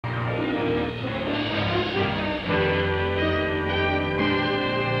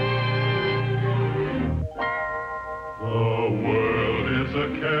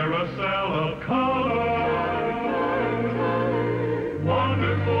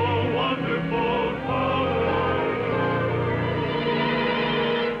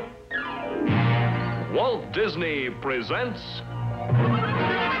Walt Disney presents... The Wonderful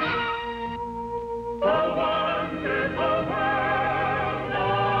World of Color.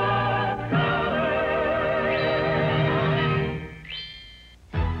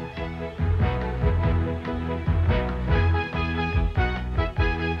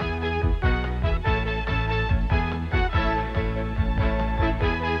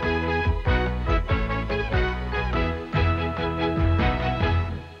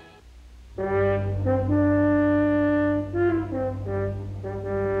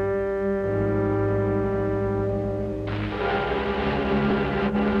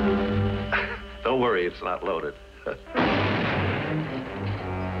 Don't worry, it's not loaded.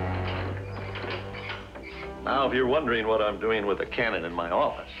 Now, if you're wondering what I'm doing with a cannon in my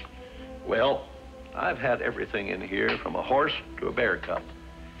office, well, I've had everything in here from a horse to a bear cub.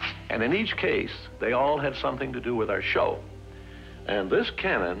 And in each case, they all had something to do with our show. And this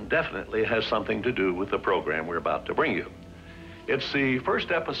cannon definitely has something to do with the program we're about to bring you. It's the first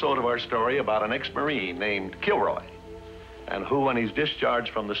episode of our story about an ex-Marine named Kilroy, and who, when he's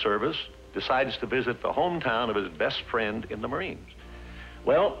discharged from the service, decides to visit the hometown of his best friend in the Marines.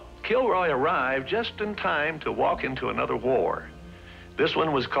 Well, Kilroy arrived just in time to walk into another war. This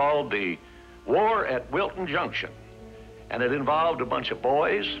one was called the War at Wilton Junction, and it involved a bunch of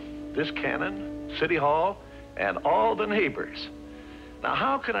boys, this cannon, City Hall, and all the neighbors. Now,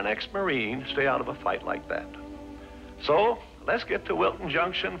 how can an ex-Marine stay out of a fight like that? So, let's get to Wilton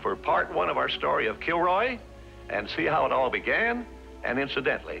Junction for part one of our story of Kilroy and see how it all began, and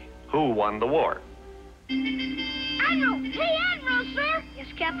incidentally, who won the war. Admiral! Hey, Admiral, sir! Yes,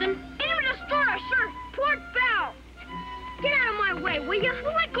 Captain? Enemy destroyer, sir! Port bow! Get out of my way, will you?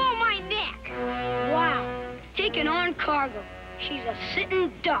 Let go of my neck! Wow, taking on cargo. She's a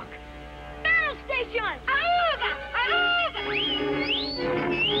sitting duck. Battle station! Auga! Auga!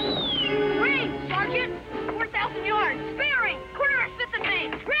 Range, Sergeant! 4,000 yards. Bearing! Quarter of fifth of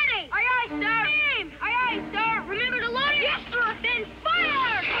main. Ready! Aye, aye, sir! Aim! Aye, aye, sir! Remember to load it? Yes, sir! Then fire!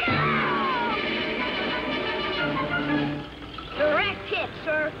 Direct hit,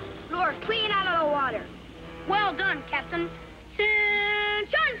 sir. Lure clean out of the water. Well done, Captain.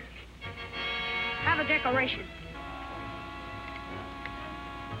 Attention! Have a decoration.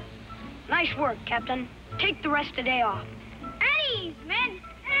 Nice work, Captain. Take the rest of the day off. At ease, men.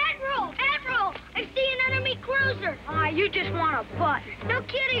 Admiral! Admiral! I see an enemy cruiser. You just want a butt. No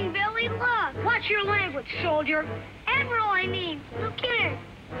kidding, Billy. Look. Watch your language, soldier. Admiral, I mean. No kidding.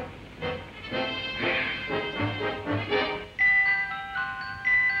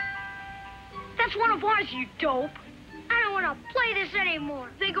 That's one of ours, you dope. I don't want to play this anymore.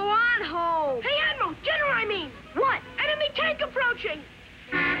 They go on home. Hey, Admiral! General, I mean! What? Enemy tank approaching!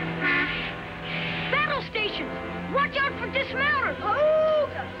 Battle stations! Watch out for dismounters!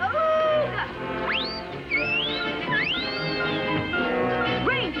 Auga! Auga!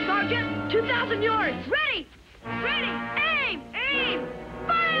 Range, Sergeant! 2,000 yards! Ready! Ready! Aim! Aim!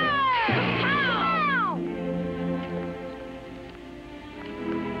 Fire! Pow!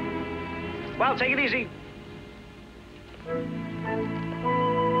 Well, take it easy.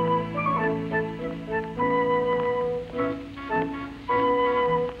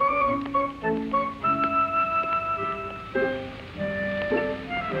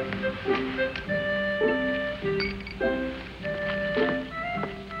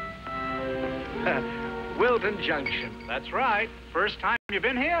 Wilton Junction. That's right. First time you've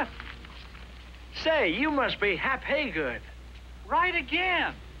been here? Say, you must be Hap Haygood. Right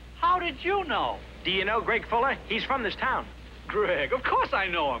again. How did you know? Do you know Greg Fuller? He's from this town. Greg, of course I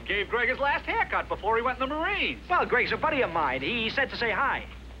know him. Gave Greg his last haircut before he went in the Marines. Well, Greg's a buddy of mine. He said to say hi.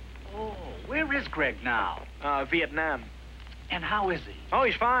 Oh, where is Greg now? Vietnam. And how is he? Oh,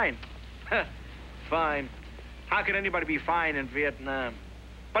 he's fine. Fine. How could anybody be fine in Vietnam?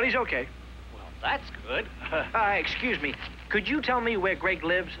 But he's okay. Well, that's good. Excuse me. Could you tell me where Greg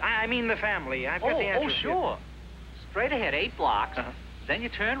lives? I mean the family. I've got the address. Oh, sure. Straight ahead, 8 blocks. Then you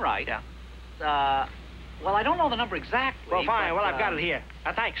turn right. Yeah. Well, I don't know the number exactly. Well, fine. But, well, I've got it here.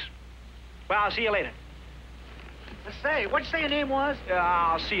 Thanks. Well, I'll see you later. Say, what'd you say your name was?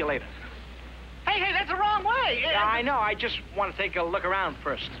 I'll see you later. Hey, that's the wrong way. Yeah, I know. I just want to take a look around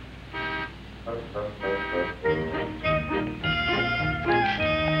first.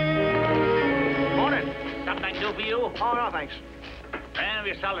 Morning. Something I can do for you? Oh, no, thanks. And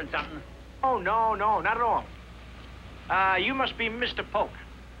you're selling something. Oh, no, not at all. You must be Mr. Polk.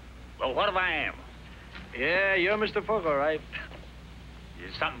 Well, what if I am? Yeah, you're Mr. Polk, all right.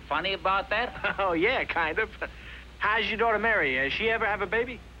 Is something funny about that? Oh, yeah, kind of. How's your daughter Mary? She ever have a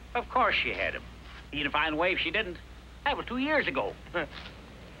baby? Of course she had him. You'd find a way if she didn't. That was 2 years ago.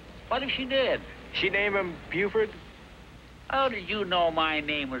 What if she did? She named him Buford. How did you know my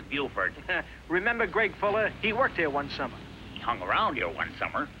name was Buford? Remember Greg Fuller? He worked here one summer. He hung around here one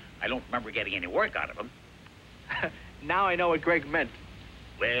summer. I don't remember getting any work out of him. Now I know what Greg meant.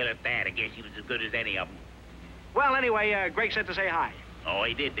 Well, at that, I guess he was as good as any of them. Well, anyway, Greg said to say hi. Oh,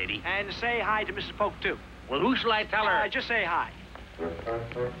 he did he? And say hi to Mrs. Polk, too. Well, who shall I tell her? Just say hi.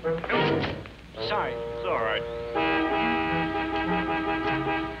 Sorry. It's all right.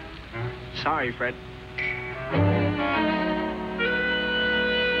 Sorry, Fred.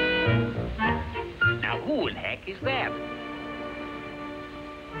 Now, who in heck is that?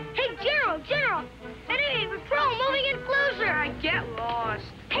 Hey, General! Enemy patrol moving in closer! Get lost.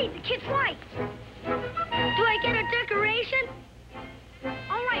 Hey, the kid's lights! Do I get a decoration?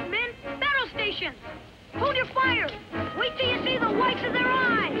 All right, men, battle stations! Hold your fire! Wait till you see the whites of their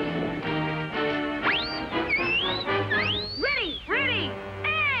eyes! Ready!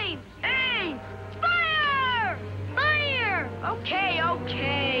 Aim! Fire! Okay.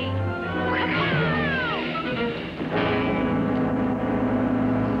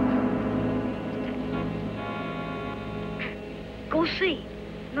 Go see.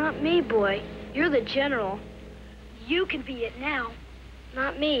 Not me, boy. You're the general. You can be it now.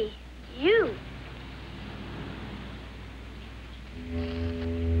 Not me. You.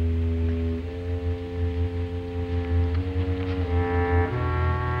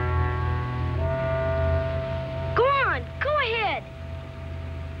 Go on. Go ahead.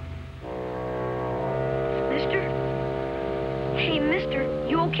 Mister? Hey, mister.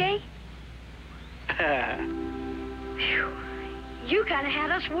 You okay? Phew. You kind of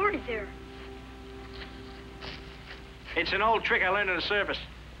had us worried there. It's an old trick I learned in the service.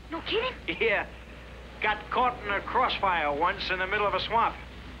 No kidding? Yeah. Got caught in a crossfire once in the middle of a swamp.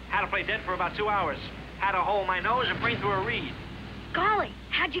 Had to play dead for about 2 hours. Had to hold my nose and breathe through a reed. Golly,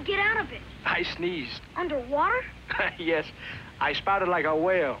 how'd you get out of it? I sneezed. Underwater? Yes. I spouted like a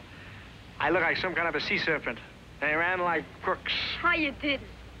whale. I looked like some kind of a sea serpent. They ran like crooks. How you didn't?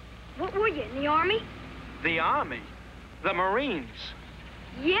 What were you, in the Army? The Army? The Marines.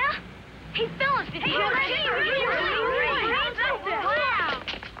 Yeah? Hey, fellas, did you Wow.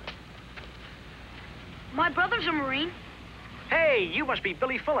 My brother's a Marine. Hey, you must be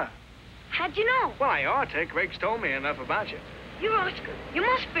Billy Fuller. How'd you know? Well, I ought to. Greg's told me enough about you. You're Oscar. You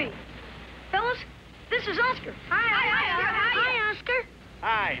must be. Fellas, this is Oscar. Hi, Oscar.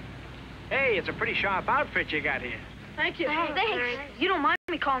 Hi. Hey, it's a pretty sharp outfit you got here. Thank you. Thanks. You don't mind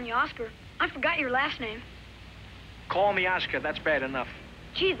me calling you Oscar. I forgot your last name. Call me Oscar. That's bad enough.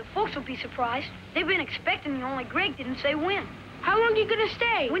 Gee, the folks will be surprised. They've been expecting you, only Greg didn't say when. How long are you gonna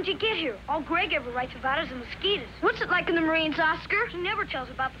stay? When'd you get here? All Greg ever writes about is the mosquitoes. What's it like in the Marines, Oscar? He never tells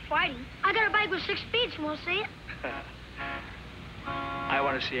about the fighting. I got a bag with 6 speeds. You wanna see it? I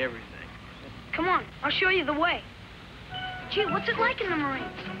want to see everything. Come on, I'll show you the way. Gee, what's it like in the Marines?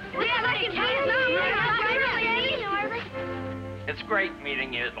 It's great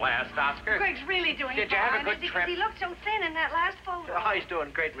meeting you at last, Oscar. Greg's really doing Did you have a good because trip? he looked so thin in that last photo. Oh, he's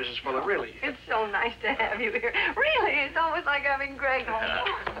doing great, Mrs. Fuller, really. It's so nice to have you here. Really, it's almost like having Greg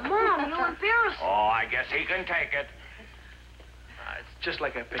home. Mom, you'll embarrass him. Oh, I guess he can take it. It's just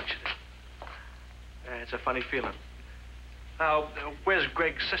like I pictured it. It's a funny feeling. Now, where's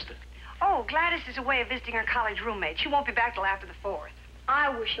Greg's sister? Oh, Gladys is away visiting her college roommate. She won't be back till after the 4th. I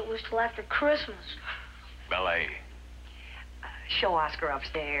wish it was till after Christmas. Billy. Show Oscar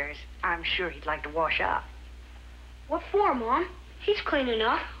upstairs. I'm sure he'd like to wash up. What for, Mom? He's clean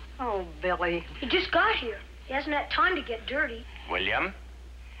enough. Oh, Billy. He just got here. He hasn't had time to get dirty. William?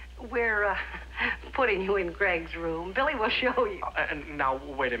 We're putting you in Greg's room. Billy will show you. Now,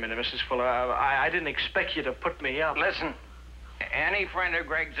 wait a minute, Mrs. Fuller. I didn't expect you to put me up. Listen, any friend of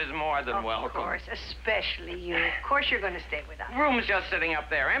Greg's is more than welcome. Of course, especially you. Of course you're going to stay with us. Room's just sitting up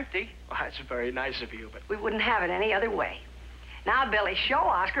there empty. Well, that's very nice of you, but... We wouldn't have it any other way. Now, Billy, show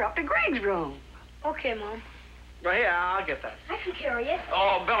Oscar up to Greg's room. Okay, Mom. Well, here, I'll get that. I can carry it.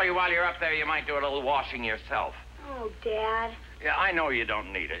 Oh, Billy, while you're up there, you might do a little washing yourself. Oh, Dad. Yeah, I know you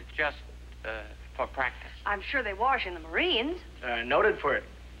don't need it. Just for practice. I'm sure they wash in the Marines. Noted for it.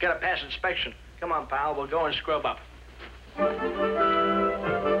 Got to pass inspection. Come on, pal. We'll go and scrub up.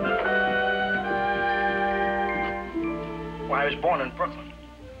 Well, I was born in Brooklyn.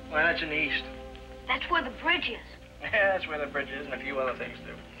 Well, that's in the east. That's where the bridge is. Yeah, that's where the bridge is and a few other things,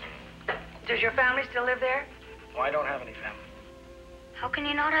 too. Does your family still live there? Oh, I don't have any family. How can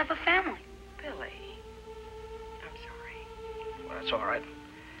you not have a family? Billy. I'm sorry. Well, that's all right.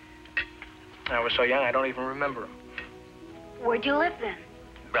 I was so young, I don't even remember them. Where'd you live then?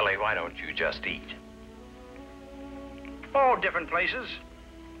 Billy, why don't you just eat? Oh, different places.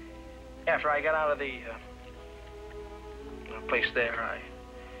 After I got out of the place there,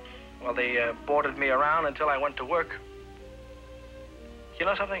 they boarded me around until I went to work. You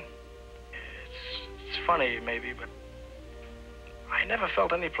know something? It's funny, maybe, but I never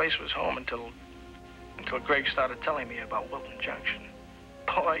felt any place was home until Greg started telling me about Wilton Junction.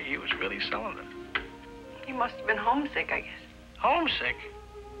 Boy, he was really selling it. You must have been homesick, I guess. Homesick?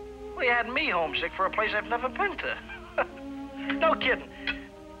 Well, you had me homesick for a place I've never been to. No kidding.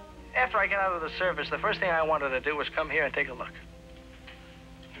 After I got out of the service, the first thing I wanted to do was come here and take a look.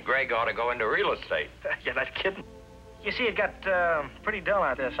 Greg ought to go into real estate. You're not kidding. You see, it got pretty dull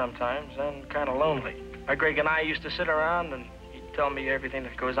out there sometimes and kind of lonely. Greg and I used to sit around and he'd tell me everything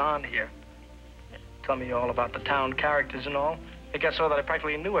that goes on here. Tell me all about the town characters and all. It got so that I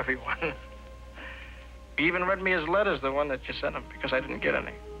practically knew everyone. He even read me his letters, the one that you sent him, because I didn't get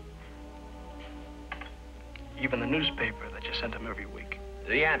any. Even the newspaper that you sent him every week.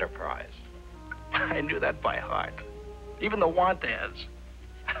 The Enterprise. I knew that by heart. Even the want ads.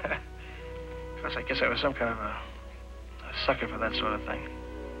 Because I guess I was some kind of a sucker for that sort of thing.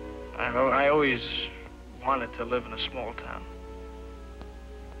 I always wanted to live in a small town.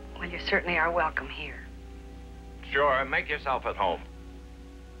 Well, you certainly are welcome here. Sure, make yourself at home.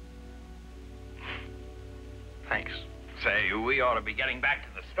 Thanks. Say, we ought to be getting back to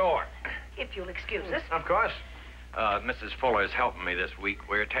the store. If you'll excuse us. Of course. Mrs. Fuller's helping me this week.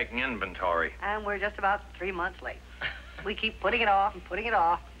 We're taking inventory. And we're just about 3 months late. We keep putting it off and putting it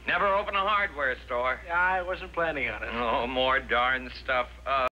off. Never open a hardware store. I wasn't planning on it. Oh, more darn stuff.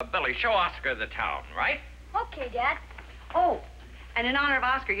 Billy, show Oscar the town, right? Okay, Dad. Oh, and in honor of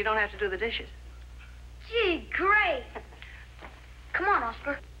Oscar, you don't have to do the dishes. Gee, great. Come on,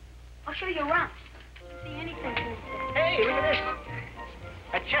 Oscar. I'll show you around. See anything. Hey, look at this.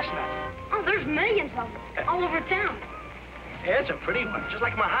 A chestnut. Oh, there's millions of them all over town. Yeah, it's a pretty one, just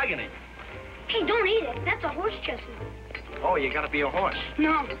like mahogany. Hey, don't eat it. That's a horse chestnut. Oh, you gotta be a horse.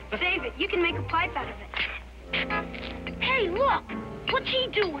 No, save it. You can make a pipe out of it. Hey, look. What's he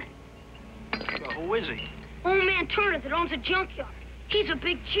doing? Well, who is he? Old man Turner that owns a junkyard. He's a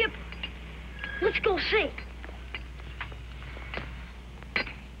big chipper. Let's go see.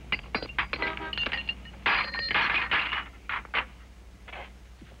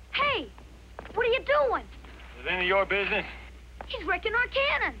 Hey, what are you doing? Is it any of your business? He's wrecking our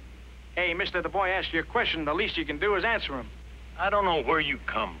cannon. Hey, mister, the boy asked you a question. The least you can do is answer him. I don't know where you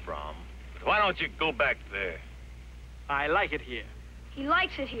come from, but why don't you go back there? I like it here. He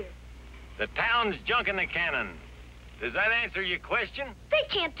likes it here. The town's junking the cannon. Does that answer your question? They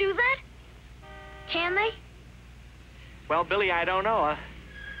can't do that. Can they? Well, Billy, I don't know.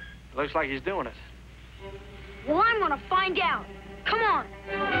 Looks like he's doing it. Well, I'm gonna find out. Come on.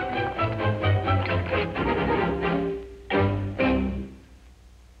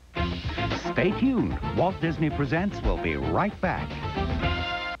 Stay tuned. Walt Disney Presents will be right back.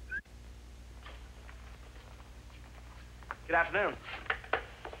 Good afternoon.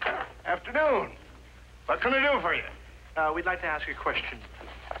 Afternoon. What can I do for you? We'd like to ask you a question.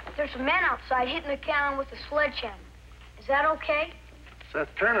 There's a man outside hitting the cannon with a sledgehammer. Is that okay? Seth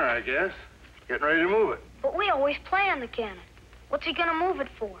Turner, I guess. Getting ready to move it. But we always play on the cannon. What's he gonna move it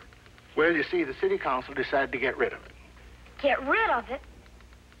for? Well, you see, the city council decided to get rid of it. Get rid of it?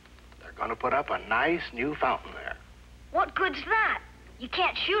 They're going to put up a nice new fountain there. What good's that? You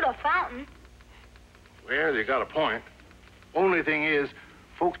can't shoot a fountain. Well, you got a point. Only thing is,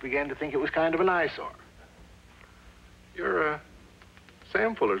 folks began to think it was kind of an eyesore. You're,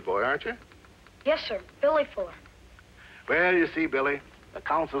 Sam Fuller's boy, aren't you? Yes, sir. Billy Fuller. Well, you see, Billy, the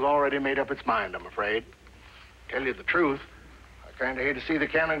council's already made up its mind, I'm afraid. Tell you the truth, I kind of hate to see the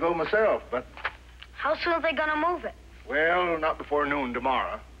cannon go myself, but... How soon are they gonna move it? Well, not before noon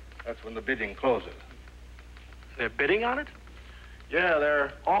tomorrow. That's when the bidding closes. They're bidding on it? Yeah,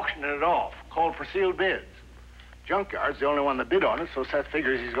 they're auctioning it off. Called for sealed bids. Junkyard's the only one that bid on it, so Seth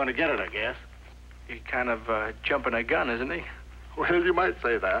figures he's going to get it, I guess. He's kind of jumping a gun, isn't he? Well, you might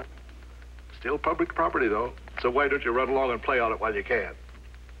say that. Still public property, though. So why don't you run along and play on it while you can?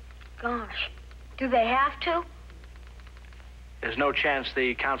 Gosh, do they have to? There's no chance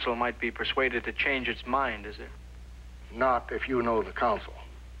the council might be persuaded to change its mind, is there? Not if you know the council.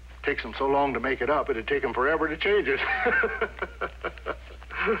 Takes them so long to make it up, it'd take them forever to change it.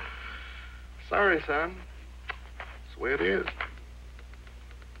 Sorry, son. That's the way it is.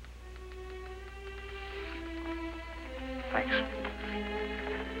 Thanks.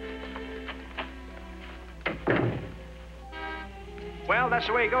 Well, that's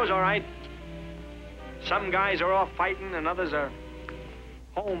the way it goes, all right. Some guys are off fighting and others are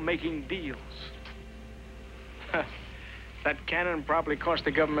Holm making deals. That cannon probably cost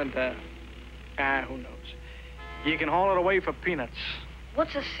the government, who knows. You can haul it away for peanuts.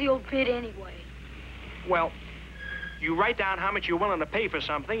 What's a sealed bid anyway? Well, you write down how much you're willing to pay for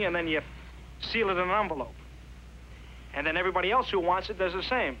something, and then you seal it in an envelope. And then everybody else who wants it does the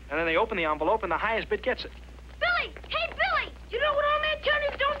same. And then they open the envelope, and the highest bid gets it. Billy! Hey, Billy! You know what old man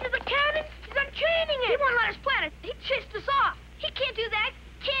Tony's doing to the cannon? He's unchaining it. He won't let us plant it. He chased us off. He can't do that,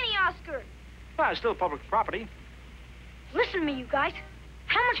 can he, Oscar? Well, it's still public property. Listen to me, you guys.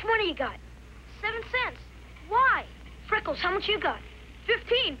 How much money you got? 7 cents. Why? Freckles, how much you got?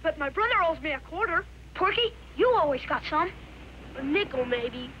 15, but my brother owes me a quarter. Porky, you always got some. A nickel,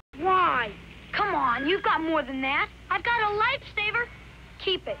 maybe. Why? Come on, you've got more than that. I've got a lifesaver.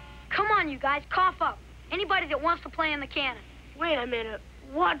 Keep it. Come on, you guys, cough up. Anybody that wants to play in the cannon. Wait a minute.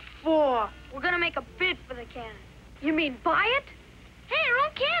 What for? We're gonna make a bid for the cannon. You mean buy it? Hey, our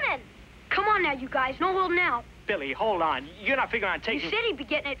own cannon. Come on now, you guys, no holding out. Billy, hold on. You're not figuring on taking... You said he'd be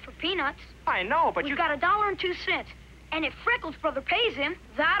getting it for peanuts. I know, but We've got $1.02. And if Freckles' brother pays him,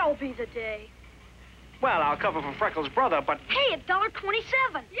 that'll be the day. Well, I'll cover for Freckles' brother, but... Hey,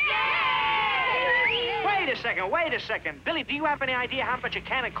 $1.27. Yay! Wait a second. Billy, do you have any idea how much a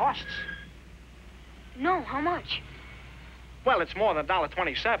cannon costs? No, how much? Well, it's more than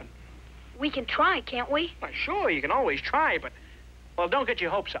 $1.27. We can try, can't we? Well, sure, you can always try, but... Well, don't get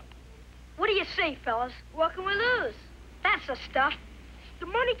your hopes up. What do you say, fellas? What can we lose? That's the stuff. The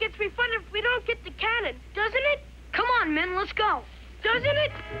money gets refunded if we don't get the cannon, doesn't it? Come on, men, let's go. Doesn't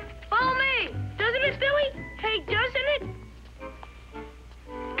it? Follow me. Doesn't it, Billy? Hey, doesn't it?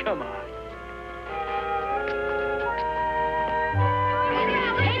 Come on.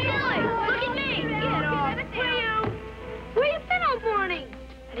 Hey, Billy, look at me. Get off. Where you been all morning?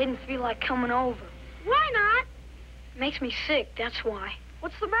 I didn't feel like coming over. Why not? It makes me sick, that's why.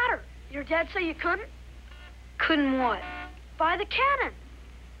 What's the matter? Your dad say you couldn't? Couldn't what? Buy the cannon.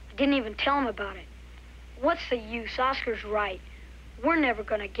 I didn't even tell him about it. What's the use? Oscar's right. We're never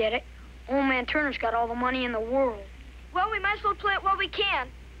gonna get it. Old man Turner's got all the money in the world. Well, we might as well play it while we can.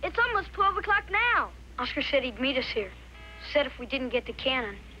 It's almost 12 o'clock now. Oscar said he'd meet us here. Said if we didn't get the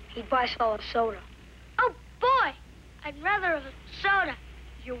cannon, he'd buy us all a soda. Oh, boy! I'd rather have a soda.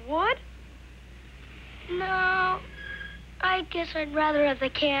 You would? No. I guess I'd rather have the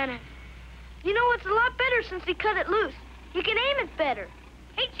cannon. You know, it's a lot better since he cut it loose. You can aim it better.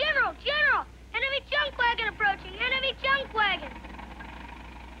 Hey, General! Enemy junk wagon approaching! Enemy junk wagon!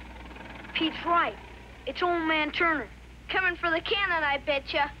 Pete's right. It's old man Turner. Coming for the cannon, I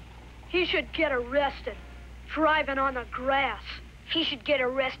betcha. He should get arrested. Driving on the grass. He should get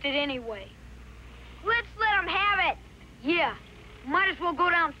arrested anyway. Let's let him have it. Yeah. Might as well go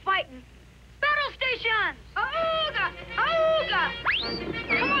down fighting. Battle stations! Auga! Auga!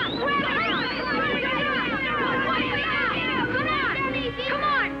 Come on! Come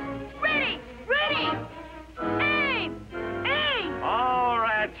on! Ready! Aim! All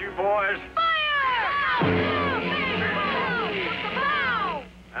right, you boys. Fire! Pow!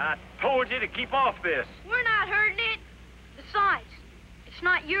 I told you to keep off this. We're not hurting it. Besides, it's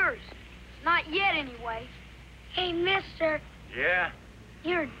not yours. Not yet, anyway. Hey, mister. Yeah?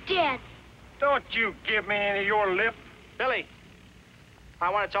 You're dead. Don't you give me any of your lip. Billy, I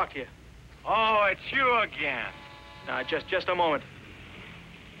want to talk to you. Oh, it's you again. Just a moment.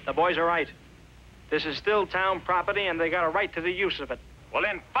 The boys are right. This is still town property, and they got a right to the use of it. Well,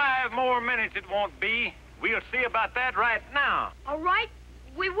 in 5 more minutes it won't be. We'll see about that right now. All right,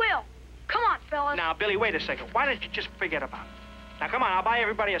 we will. Come on, fellas. Now, Billy, wait a second. Why don't you just forget about it? Now, come on, I'll buy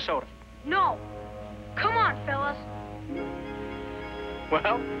everybody a soda. No. Come on, fellas.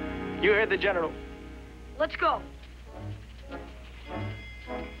 Well, you heard the general. Let's go.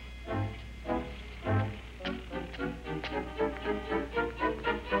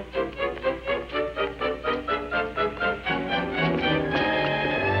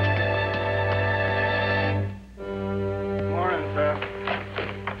 Morning, Seth.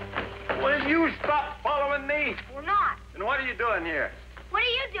 Will you stop following me? We're not. And what are you doing here? What are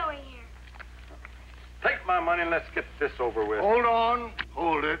you doing here? Take my money and let's get this over with. Hold on.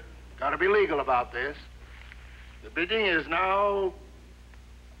 Hold it. Gotta be legal about this. The bidding is now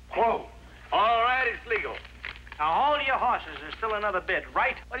closed. All right, it's legal. Now, hold your horses. There's still another bid,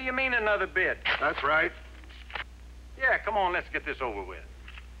 right? What do you mean another bid? That's right. Yeah, come on, let's get this over with.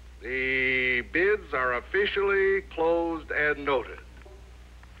 The bids are officially closed and noted.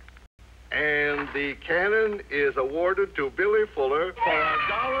 And the cannon is awarded to Billy Fuller for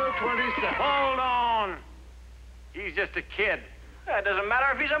 $1.27. Hold on. He's just a kid. It doesn't matter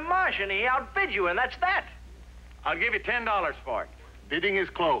if he's a Martian. He outbid you, and that's that. I'll give you $10 for it. Bidding is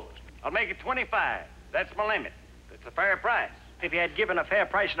closed. I'll make it 25. That's my limit. It's a fair price. If you had given a fair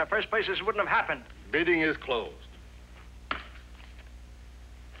price in the first place, this wouldn't have happened. Bidding is closed.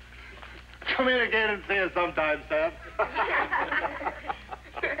 Come in again and see us sometime, Sam.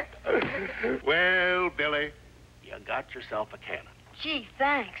 Well, Billy, you got yourself a cannon. Gee,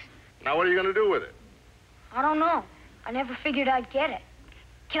 thanks. Now, what are you going to do with it? I don't know. I never figured I'd get it.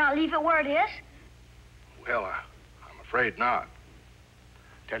 Can I leave it where it is? Well, I'm afraid not.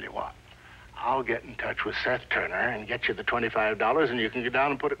 Tell you what, I'll get in touch with Seth Turner and get you the $25, and you can go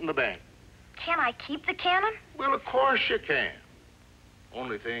down and put it in the bank. Can I keep the cannon? Well, of course you can.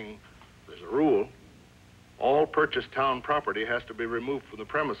 Only thing, there's a rule. All purchased town property has to be removed from the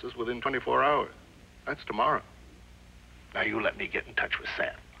premises within 24 hours. That's tomorrow. Now, you let me get in touch with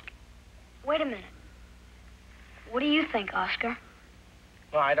Seth. Wait a minute. What do you think, Oscar?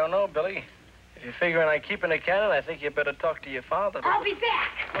 Well, I don't know, Billy. If you're figuring on keeping the cannon, I think you better talk to your father. I'll be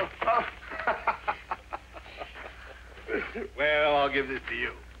back. Well, I'll give this to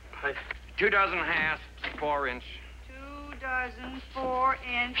you. 2 dozen hasps, 4-inch. 2 dozen,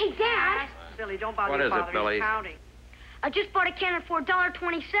 4-inch. Hey, Dad. Billy, don't bother What your is it, father. Billy? He's counting. I just bought a cannon for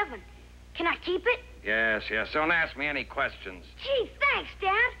 $1.27. Can I keep it? Yes, yes. Don't ask me any questions. Gee, thanks,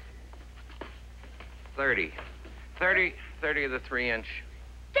 Dad. 30. 30 of the 3-inch.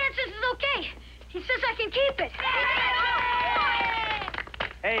 Dad says it's okay. He says I can keep it.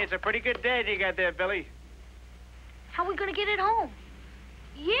 Hey, it's a pretty good day you got there, Billy. How are we going to get it home?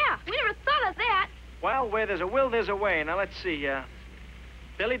 Yeah, we never thought of that. Well, where there's a will, there's a way. Now, let's see.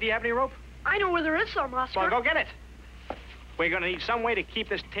 Billy, do you have any rope? I know where there is some, Oscar. Well, go get it. We're going to need some way to keep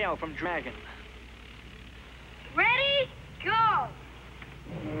this tail from dragging. Ready? Go. Oh,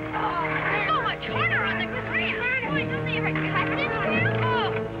 so much harder on the ground. Boy, doesn't even cut this tail.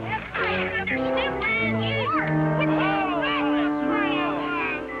 Oh, I understand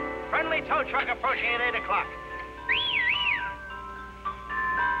Friendly tow truck approaching at 8 o'clock.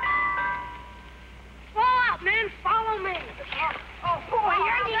 Fall out, man. Follow me. Oh, boy,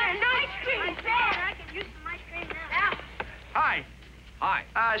 you're getting an ice cream. I can use some ice cream now. Hi.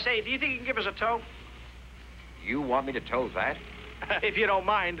 Hi. Say, do you think you can give us a tow? You want me to tow that? If you don't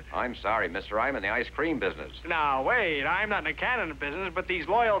mind. I'm sorry, mister. I'm in the ice cream business. Now, wait. I'm not in the cannon business, but these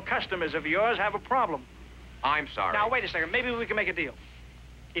loyal customers of yours have a problem. I'm sorry. Now, wait a second. Maybe we can make a deal.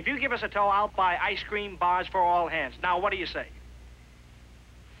 If you give us a tow, I'll buy ice cream bars for all hands. Now, what do you say?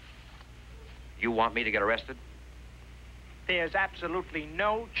 You want me to get arrested? There's absolutely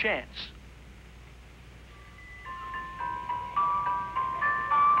no chance.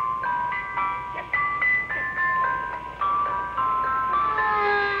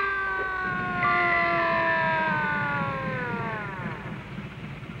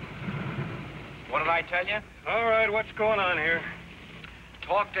 What did I tell you? All right, what's going on here?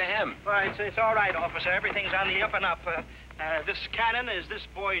 Talk to him. Well, it's all right, officer. Everything's on the up and up. This cannon is this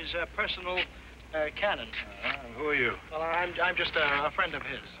boy's personal cannon. Who are you? Well, I'm just a friend of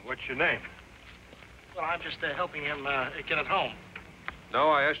his. What's your name? Well, I'm just helping him get it home. No,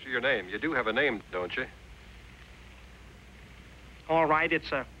 I asked you your name. You do have a name, don't you? All right,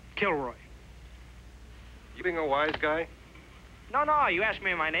 it's Kilroy. You being a wise guy? No, you asked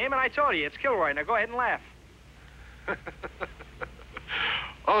me my name, and I told you. It's Kilroy. Now, go ahead and laugh.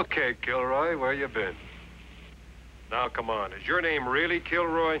 Okay, Kilroy, where you been? Now, come on. Is your name really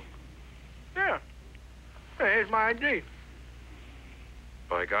Kilroy? Yeah. Here's my ID.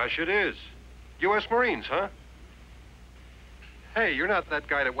 By gosh, it is. U.S. Marines, huh? Hey, you're not that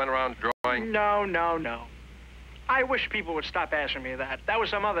guy that went around drawing... No. I wish people would stop asking me that. That was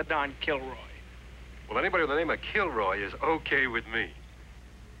some other Don Kilroy. Well, anybody with the name of Kilroy is okay with me.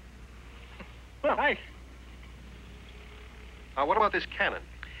 Well, Now, what about this cannon?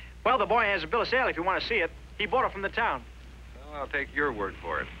 Well, the boy has a bill of sale if you want to see it. He bought it from the town. Well, I'll take your word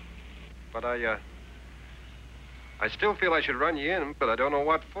for it. But I still feel I should run you in, but I don't know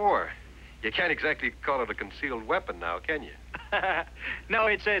what for. You can't exactly call it a concealed weapon now, can you? No,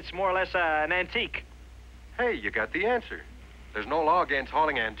 it's more or less an antique. Hey, you got the answer. There's no law against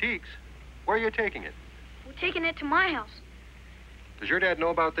hauling antiques. Where are you taking it? We're taking it to my house. Does your dad know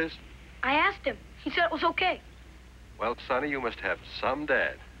about this? I asked him. He said it was okay. Well, Sonny, you must have some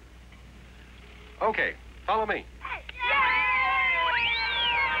dad. Okay, follow me.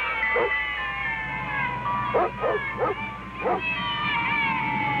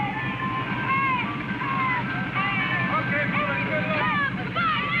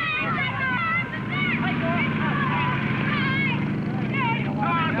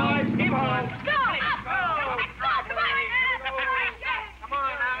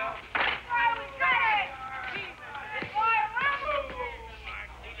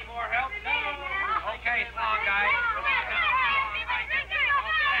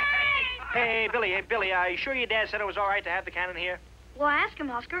 Hey, Billy, are you sure your dad said it was all right to have the cannon here? Well, ask him,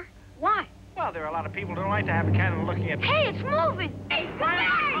 Oscar. Why? Well, there are a lot of people who don't like to have a cannon looking at... Hey, it's moving! Hey, come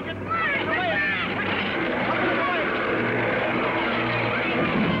on!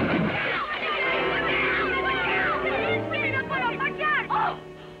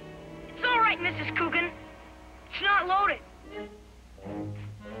 It's all right, Mrs. Coogan. It's not loaded.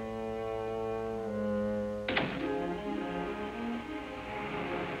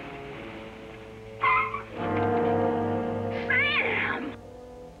 Sam!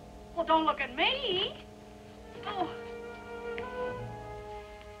 Well, don't look at me. Oh.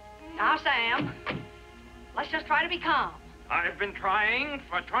 Now, Sam, let's just try to be calm. I've been trying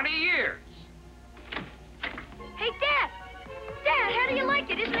for 20 years. Hey, Dad! Dad, how do you like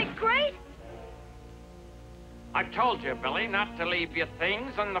it? Isn't it great? I've told you, Billy, not to leave your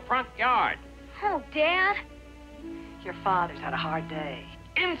things in the front yard. Oh, Dad. Your father's had a hard day.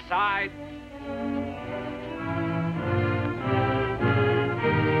 Inside.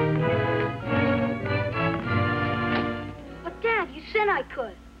 But, Dad, you said I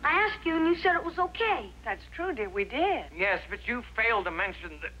could. I asked you and you said it was okay. That's true, dear. We did. Yes, but you failed to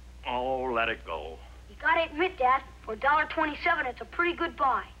mention that... Oh, let it go. You gotta admit, Dad, for $1.27, it's a pretty good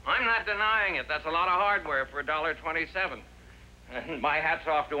buy. I'm not denying it. That's a lot of hardware for $1.27. And my hat's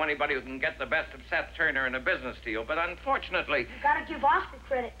off to anybody who can get the best of Seth Turner in a business deal. But unfortunately... You gotta give Oscar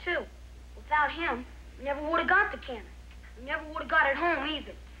credit, too. Without him, we never would have got the cannon. We never would have got it home,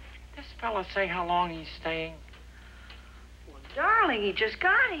 either. This fella say how long he's staying? Well, darling, he just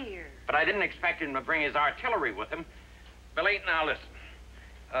got here. But I didn't expect him to bring his artillery with him. Billy, now listen.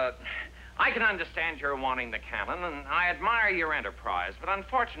 I can understand your wanting the cannon, and I admire your enterprise, but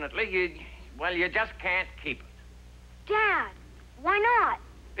unfortunately, you just can't keep it. Dad, why not?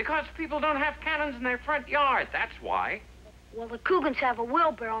 Because people don't have cannons in their front yard, that's why. Well, the Cougans have a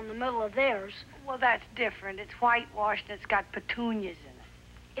wheelbarrow in the middle of theirs. Well, that's different. It's whitewashed and it's got petunias in it.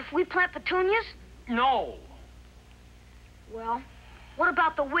 If we plant petunias? No. Well, what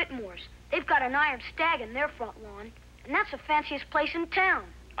about the Whitmores? They've got an iron stag in their front lawn, and that's the fanciest place in town.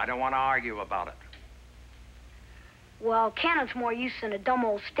 I don't want to argue about it. Well, cannon's more use than a dumb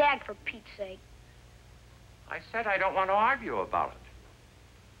old stag, for Pete's sake. I said I don't want to argue about it.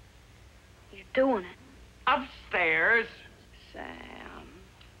 You're doing it. Upstairs. Sam.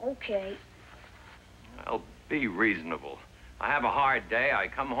 Okay. Well, be reasonable. I have a hard day. I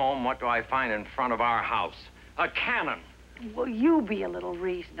come home, what do I find in front of our house? A cannon. Well, you be a little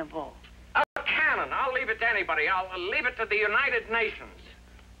reasonable. A cannon. I'll leave it to anybody. I'll leave it to the United Nations.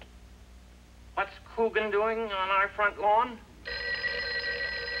 What's Coogan doing on our front lawn?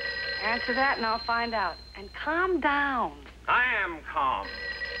 Answer that and I'll find out. And calm down. I am calm.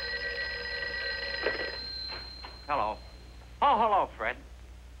 Hello. Oh, hello, Fred.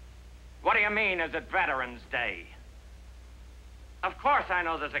 What do you mean, is it Veterans Day? Of course I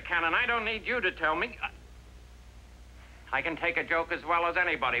know there's a cannon. I don't need you to tell me. I can take a joke as well as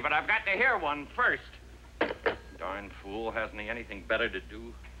anybody, but I've got to hear one first. Darn fool, hasn't he anything better to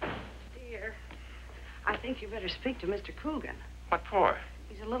do? Dear, I think you better speak to Mr. Coogan. What for?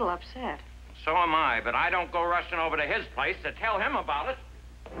 He's a little upset. So am I, but I don't go rushing over to his place to tell him about it.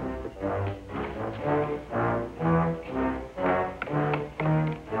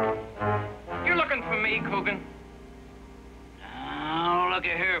 You looking for me, Coogan? Oh, look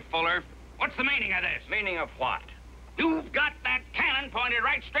at here, Fuller. What's the meaning of this? Meaning of what? You've got that cannon pointed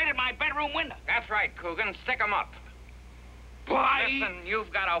right straight at my bedroom window. That's right, Coogan. Stick 'em up. Why? Listen,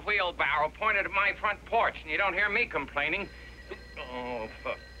 you've got a wheelbarrow pointed at my front porch, and you don't hear me complaining. Oh,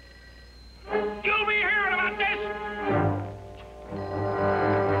 fuck. You'll be hearing about this.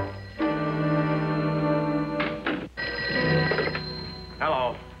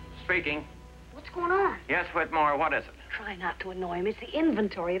 Hello. Speaking. What's going on? Yes, Whitmore, what is it? Try not to annoy him. It's the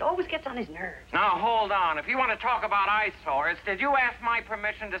inventory. It always gets on his nerves. Now, hold on. If you want to talk about eyesores, did you ask my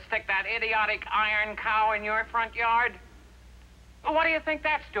permission to stick that idiotic iron cow in your front yard? Well, what do you think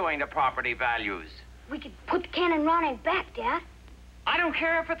that's doing to property values? We could put the cannon round and back, Dad. I don't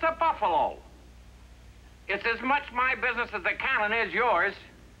care if it's a buffalo. It's as much my business as the cannon is yours.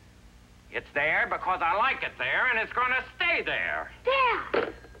 It's there because I like it there, and it's going to stay there.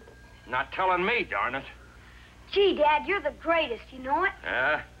 Dad! Not telling me, darn it. Gee, Dad, you're the greatest, you know it?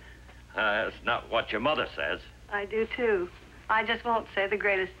 That's not what your mother says. I do, too. I just won't say the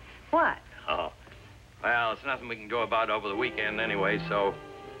greatest what? Oh. Well, it's nothing we can do about over the weekend anyway, so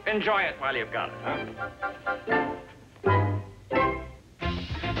enjoy it while you've got it, huh?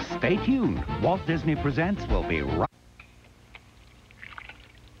 Stay tuned. Walt Disney Presents will be right...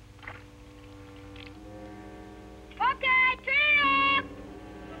 Okay, turn it up!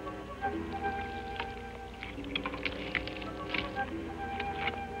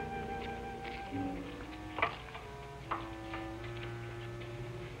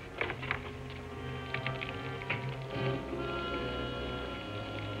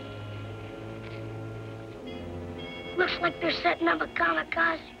 Looks like they're setting up a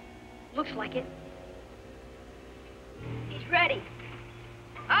kamikaze. Looks like it. He's ready.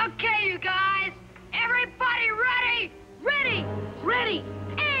 Okay, you guys. Everybody ready? Ready! Ready!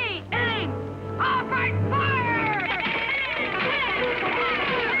 Aim! Open fire!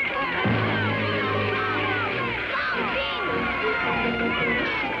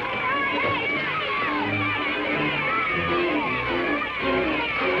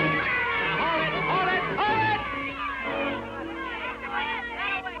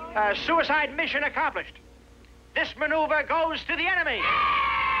 Suicide mission accomplished. This maneuver goes to the enemy.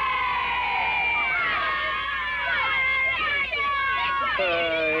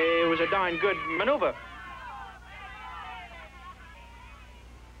 It was a darn good maneuver.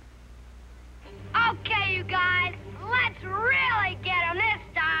 Okay, you guys. Let's really get them this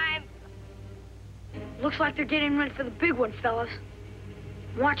time. Looks like they're getting ready for the big one, fellas.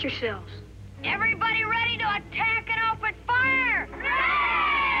 Watch yourselves. Everybody ready to attack and open fire?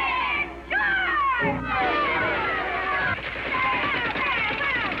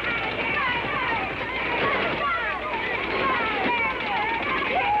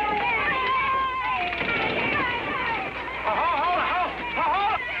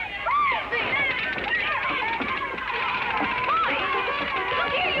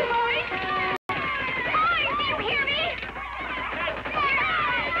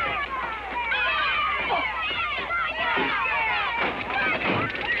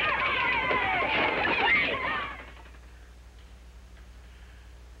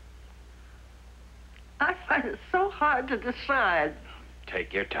 I find it so hard to decide.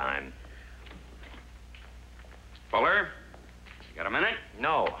 Take your time. Fuller, you got a minute?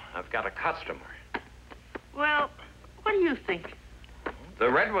 No, I've got a customer. Well, what do you think? The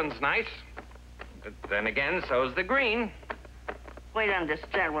red one's nice. But then again, so's the green. Wait to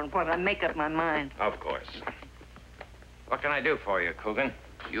understand what I make up my mind. Of course. What can I do for you, Coogan?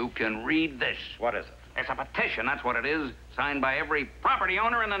 You can read this. What is it? It's a petition, that's what it is, signed by every property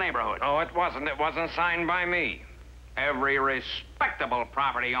owner in the neighborhood. Oh, it wasn't. It wasn't signed by me. Every respectable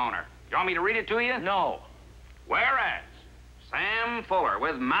property owner. You want me to read it to you? No. Whereas, Sam Fuller,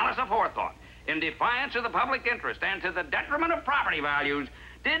 with malice aforethought, in defiance of the public interest and to the detriment of property values,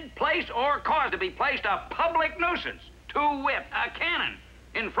 did place or cause to be placed a public nuisance, to wit, a cannon,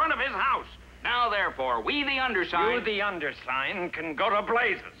 in front of his house. Now, therefore, we, the undersigned... You, the undersigned, can go to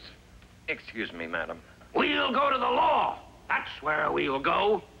blazes. Excuse me, madam. We'll go to the law. That's where we'll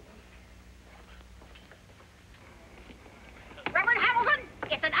go. Reverend Hamilton,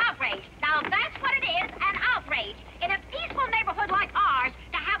 it's an outrage. Now, that's what it is, an outrage. In a peaceful neighborhood like ours,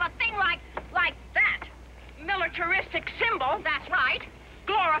 to have a thing like that. Militaristic symbol, that's right.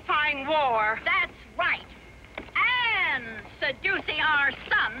 Glorifying war. That's right. And seducing our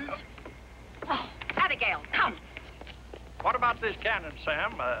sons. Oh, Abigail, come. What about this cannon,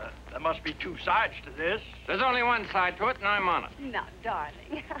 Sam? There must be two sides to this. There's only one side to it, and I'm on it. No,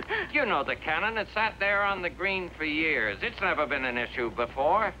 darling. You know the cannon. It sat there on the green for years. It's never been an issue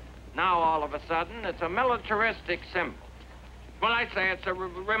before. Now, all of a sudden, it's a militaristic symbol. Well, I say it's a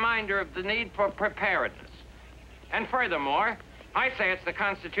reminder of the need for preparedness. And furthermore, I say it's the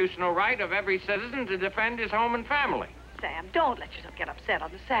constitutional right of every citizen to defend his home and family. Sam, don't let yourself get upset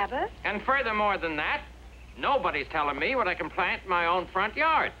on the Sabbath. And furthermore than that, nobody's telling me what I can plant in my own front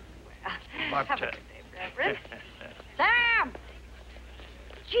yard. But, Have a good day, Reverend. Sam!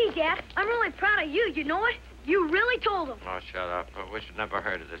 Gee, Dad, I'm really proud of you. You know it? You really told him. Oh, shut up. I wish I'd never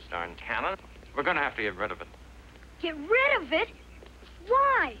heard of this darn cannon. We're going to have to get rid of it. Get rid of it?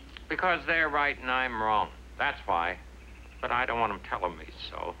 Why? Because they're right and I'm wrong. That's why. But I don't want them telling me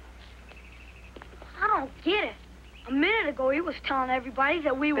so. I don't get it. A minute ago, he was telling everybody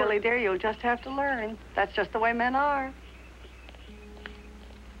that we were... Billy, dear, you'll just have to learn. That's just the way men are.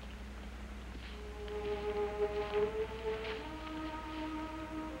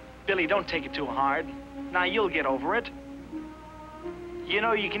 Billy, don't take it too hard. Now, you'll get over it. You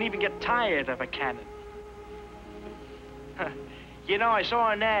know, you can even get tired of a cannon. You know, I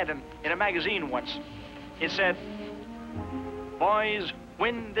saw an ad in a magazine once. It said, "Boys,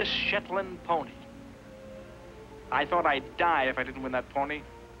 win this Shetland pony." I thought I'd die if I didn't win that pony.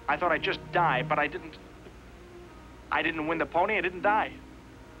 I thought I'd just die, but I didn't. I didn't win the pony, I didn't die.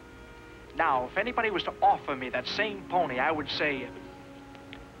 Now, if anybody was to offer me that same pony, I would say,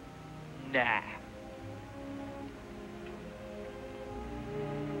 nah.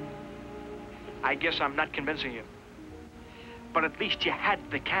 I guess I'm not convincing you. But at least you had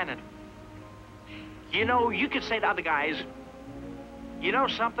the cannon. You know, you could say to other guys, you know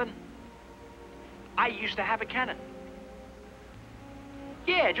something? I used to have a cannon.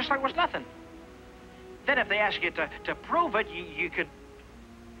 Yeah, just like it was nothing. Then if they ask you to prove it, you could...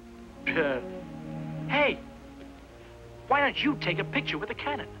 Hey, why don't you take a picture with the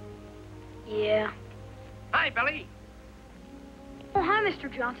cannon? Yeah. Hi, Billy. Oh, hi, Mr.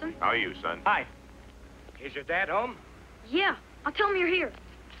 Johnson. How are you, son? Hi. Is your dad home? Yeah, I'll tell him you're here.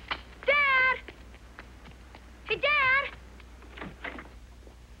 Dad! Hey, Dad!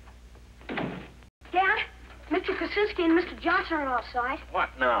 Dad, Mr. Kosinski and Mr. Johnson are outside. What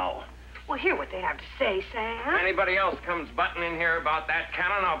now? Well, hear what they have to say, Sam. Anybody else comes butting in here about that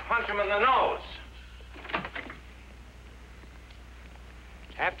cannon, I'll punch him in the nose.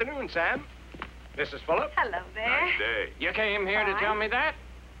 Afternoon, Sam. Mrs. Fuller. Hello there. Nice day. You came here to tell me that?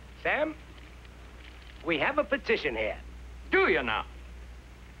 Sam, we have a petition here. Do you now?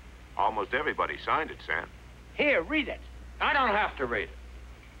 Almost everybody signed it, Sam. Here, read it. I don't have to read it.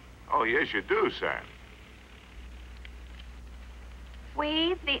 Oh, yes, you do, Sam.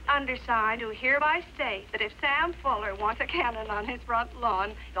 We, the undersigned, do hereby state that if Sam Fuller wants a cannon on his front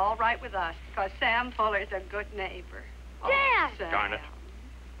lawn, it's all right with us, because Sam Fuller's a good neighbor. Dad! Sam. Darn it.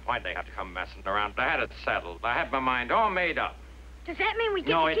 Why'd they have to come messing around? I had it settled. I had my mind all made up. Does that mean we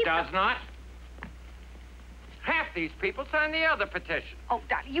get No, to it keep does not. Half these people signed the other petition. Oh,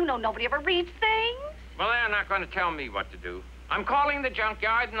 Doc, you know nobody ever reads things. Well, they're not going to tell me what to do. I'm calling the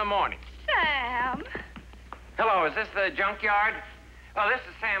junkyard in the morning. Sam. Hello, is this the junkyard? Oh, this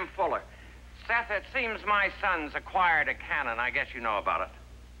is Sam Fuller. Seth, it seems my son's acquired a cannon. I guess you know about it.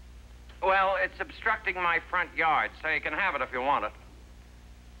 Well, it's obstructing my front yard, so you can have it if you want it.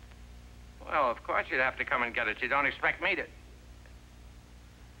 Well, of course you'd have to come and get it. You don't expect me to.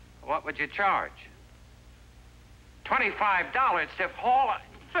 What would you charge? $25, Stiff Hall?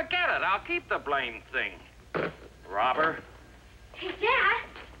 Forget it. I'll keep the blame thing. Robber. Hey, Dad!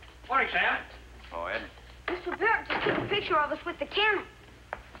 Morning, Sam. Oh, Ed. Mr. Barrett just took a picture of us with the cannon.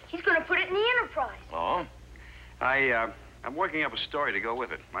 He's going to put it in the Enterprise. Oh? I'm working up a story to go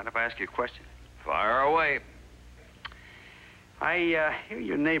with it. Mind if I ask you a question? Fire away. I hear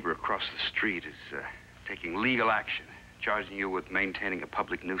your neighbor across the street is taking legal action, charging you with maintaining a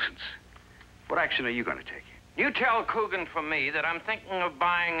public nuisance. What action are you going to take? You tell Coogan for me that I'm thinking of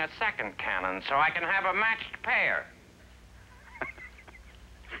buying a second cannon so I can have a matched pair.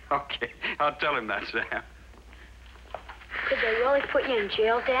 Okay, I'll tell him that, Sam. Could they really put you in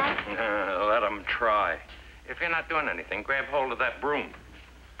jail, Dad? Let them try. If you're not doing anything, grab hold of that broom.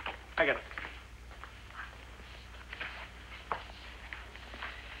 I got it.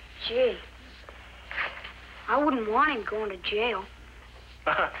 Gee, I wouldn't want him going to jail.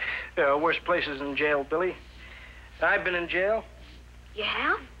 There are worse places than jail, Billy. I've been in jail. You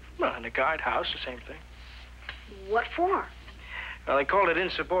have? Well, in a guardhouse, the same thing. What for? Well, they called it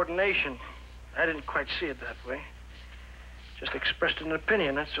insubordination. I didn't quite see it that way. Just expressed an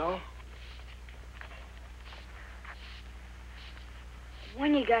opinion, that's all.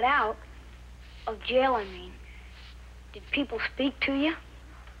 When you got out of jail, I mean, did people speak to you?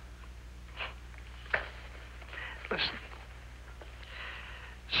 Listen.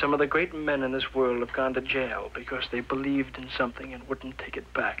 Some of the great men in this world have gone to jail because they believed in something and wouldn't take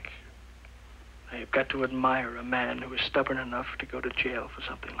it back. Now, you've got to admire a man who is stubborn enough to go to jail for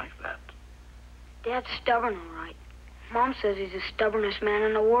something like that. Dad's stubborn, all right. Mom says he's the stubbornest man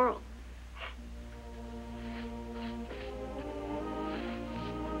in the world.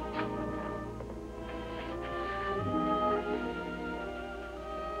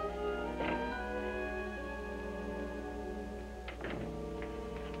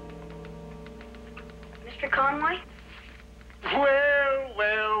 Mr. Conway? Well,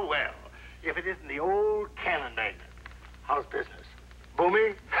 well, well. If it isn't the old cannon magnet. How's business?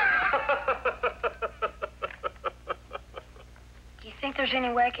 Booming? Do you think there's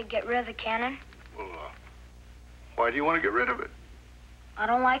any way I could get rid of the cannon? Well, why do you want to get rid of it? I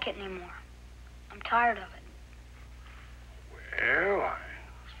don't like it anymore. I'm tired of it. Well, I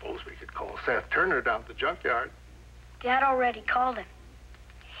suppose we could call Seth Turner down at the junkyard. Dad already called him.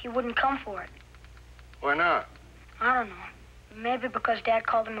 He wouldn't come for it. Why not? I don't know. Maybe because Dad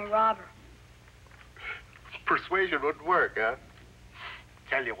called him a robber. Persuasion wouldn't work, huh?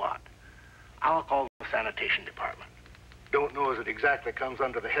 Tell you what, I'll call the sanitation department. Don't know as it exactly comes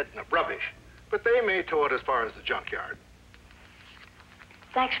under the heading of rubbish, but they may tow it as far as the junkyard.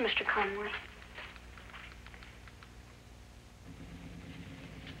 Thanks, Mr. Conway.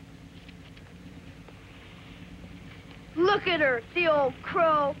 Look at her, the old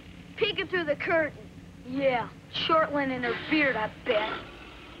crow, peeking through the curtain. Yeah, shortling in her beard, I bet.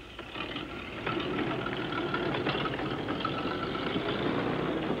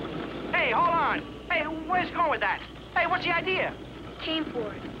 Hey, hold on. Hey, where's he going with that? Hey, what's the idea? Came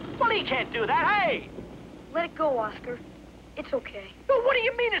for it. Well, he can't do that. Hey! Let it go, Oscar. It's okay. Well, what do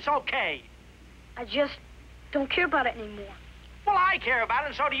you mean it's okay? I just don't care about it anymore. Well, I care about it,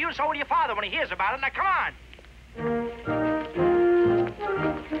 and so do you, so will your father when he hears about it. Now, come on.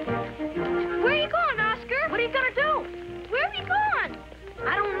 Where are you going, Oscar? What are you gonna do? Where are you going?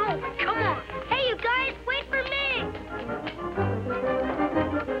 I don't know. Come on. Hey, you guys, wait for me.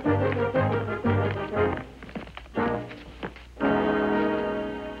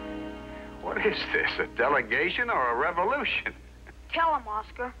 What is this, a delegation or a revolution? Tell him,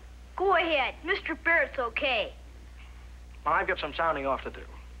 Oscar. Go ahead. Mr. Barrett's okay. Well, I've got some sounding off to do.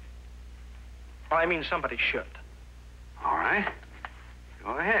 Well, I mean, somebody should. All right.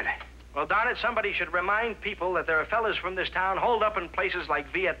 Go ahead. Well, darn it, somebody should remind people that there are fellas from this town holed up in places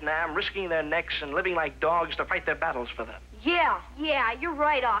like Vietnam, risking their necks and living like dogs to fight their battles for them. Yeah, you're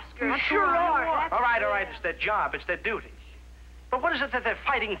right, Oscar. You sure are. All right, it's their job, it's their duty. But what is it that they're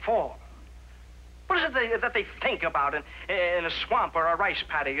fighting for? What is it that they think about in a swamp or a rice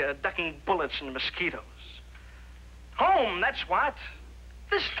paddy, ducking bullets and mosquitoes? Home, that's what.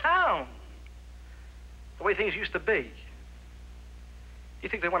 This town. The way things used to be. You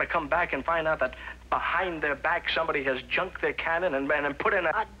think they want to come back and find out that behind their back somebody has junked their cannon and put in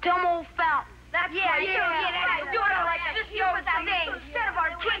a dumb old fountain. That's right. Yeah, do it like this. Do it that thing instead of our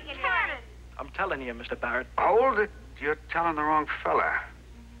king cannon. I'm telling you, Mr. Barrett. Hold it. You're telling the wrong fella.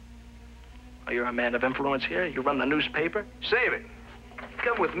 Oh, you're a man of influence here? You run the newspaper? Save it.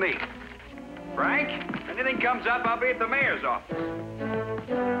 Come with me. Frank, if anything comes up, I'll be at the mayor's office.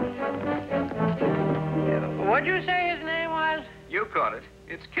 What'd you say his name was? You caught it.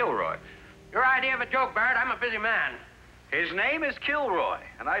 It's Kilroy. Your idea of a joke, Barrett. I'm a busy man. His name is Kilroy,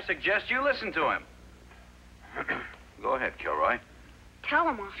 and I suggest you listen to him. Go ahead, Kilroy. Tell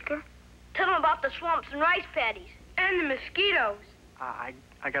him, Oscar. Tell him about the swamps and rice paddies. And the mosquitoes. I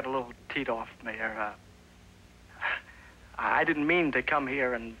got a little teed off, Mayor. I didn't mean to come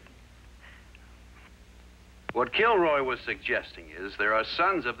here and... What Kilroy was suggesting is there are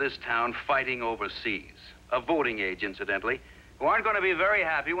sons of this town fighting overseas, a voting age, incidentally, who aren't going to be very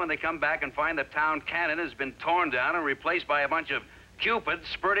happy when they come back and find the town cannon has been torn down and replaced by a bunch of cupids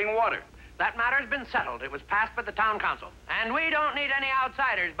spurting water. That matter's been settled. It was passed by the town council. And we don't need any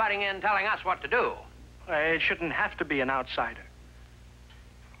outsiders butting in telling us what to do. It shouldn't have to be an outsider.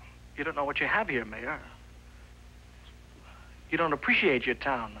 You don't know what you have here, Mayor. You don't appreciate your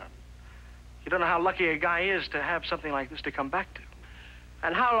town. You don't know how lucky a guy is to have something like this to come back to.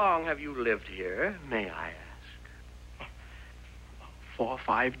 And how long have you lived here, may I ask? 4 or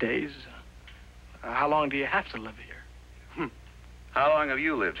 5 days. How long do you have to live here? How long have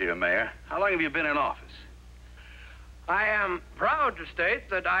you lived here, Mayor? How long have you been in office? I am proud to state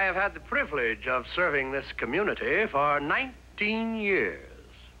that I have had the privilege of serving this community for 19 years.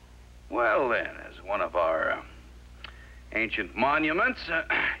 Well, then, as one of our ancient monuments,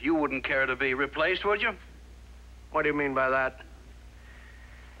 you wouldn't care to be replaced, would you? What do you mean by that?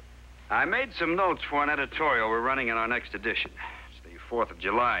 I made some notes for an editorial we're running in our next edition. It's the 4th of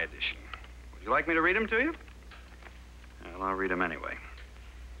July edition. Would you like me to read them to you? Well, I'll read them anyway.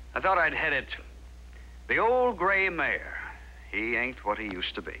 I thought I'd head it, "The old gray mayor. He ain't what he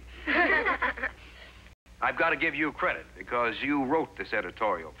used to be." I've got to give you credit because you wrote this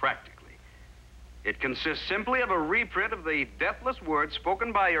editorial practically. It consists simply of a reprint of the deathless words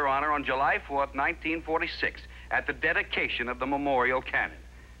spoken by Your Honor on July 4th, 1946, at the dedication of the memorial cannon.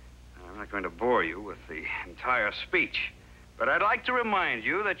 I'm not going to bore you with the entire speech, but I'd like to remind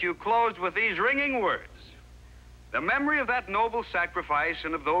you that you closed with these ringing words. The memory of that noble sacrifice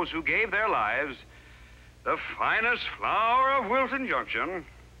and of those who gave their lives, the finest flower of Wilton Junction,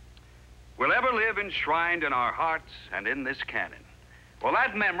 will ever live enshrined in our hearts and in this cannon. Well,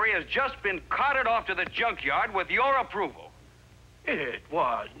 that memory has just been carted off to the junkyard with your approval. It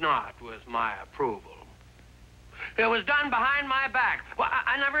was not with my approval. It was done behind my back. Well,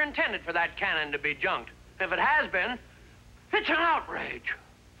 I never intended for that cannon to be junked. If it has been, it's an outrage.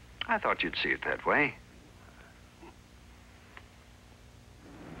 I thought you'd see it that way.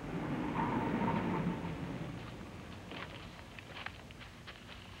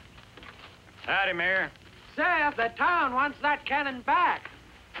 Howdy, Mayor. Seth, the town wants that cannon back.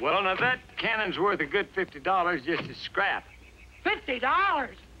 Well, now, that cannon's worth a good $50 just as scrap.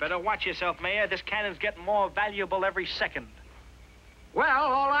 $50? Better watch yourself, Mayor. This cannon's getting more valuable every second.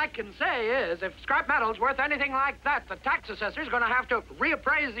 Well, all I can say is, if scrap metal's worth anything like that, the tax assessor's going to have to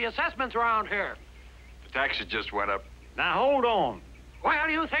reappraise the assessments around here. The taxes just went up. Now, hold on. Well,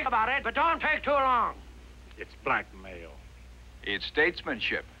 you think about it, but don't take too long. It's blackmail. It's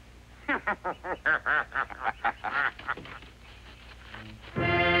statesmanship.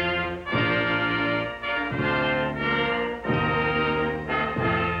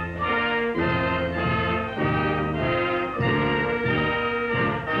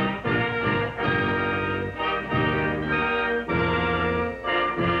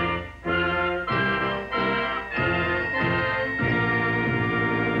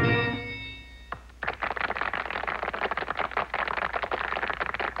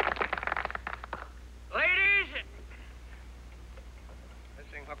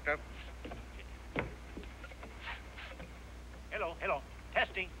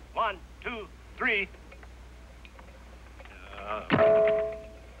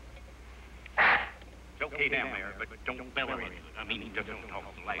 okay down there, but don't bellow into it. I mean, don't talk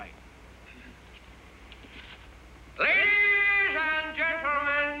loud. Ladies and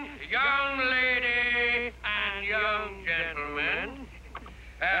gentlemen, young lady and young gentlemen,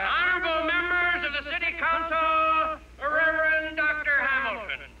 honorable members of the City Council, Reverend Dr.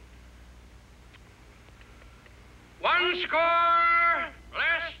 Hamilton. 1 score,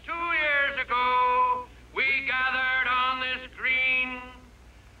 less 2 years ago, we gathered on this green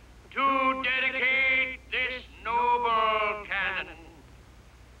to dedicate this noble cannon,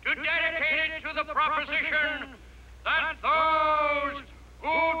 to dedicate it to the proposition that those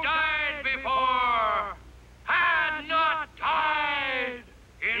who died before had not died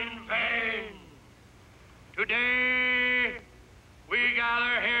in vain. Today, we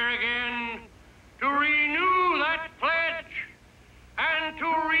gather here again to renew that pledge and to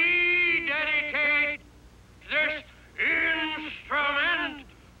rededicate this instrument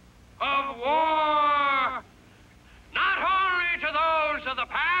of war, not only to those of the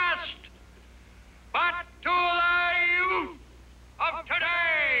past, but to the youth of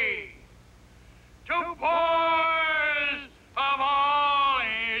today, to boys of all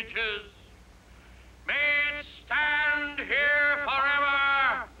ages. May it stand here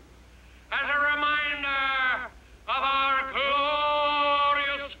forever as a reminder of our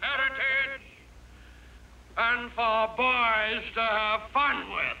glorious heritage and for boys to have fun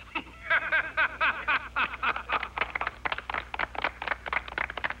with.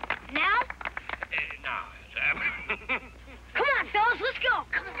 Now? Now, Sam. Come on, fellas, let's go.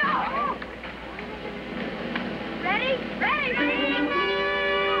 Let's go. Ready? Ready, ready, go!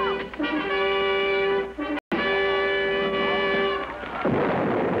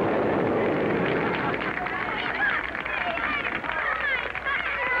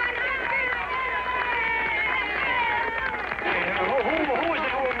 Who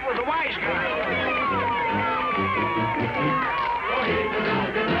was the wise guy?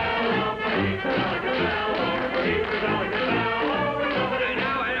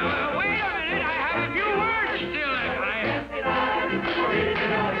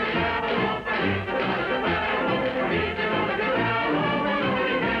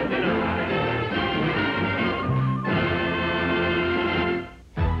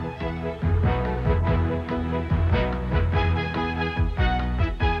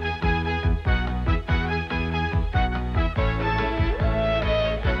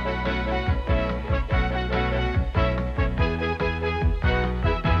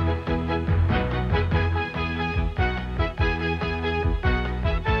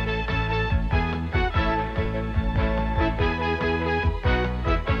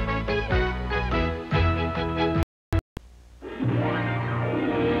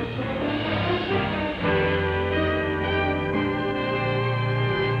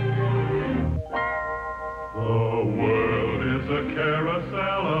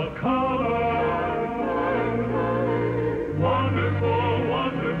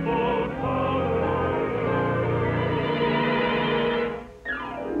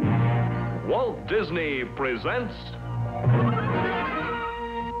 Walt Disney presents...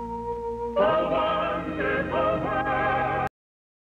 The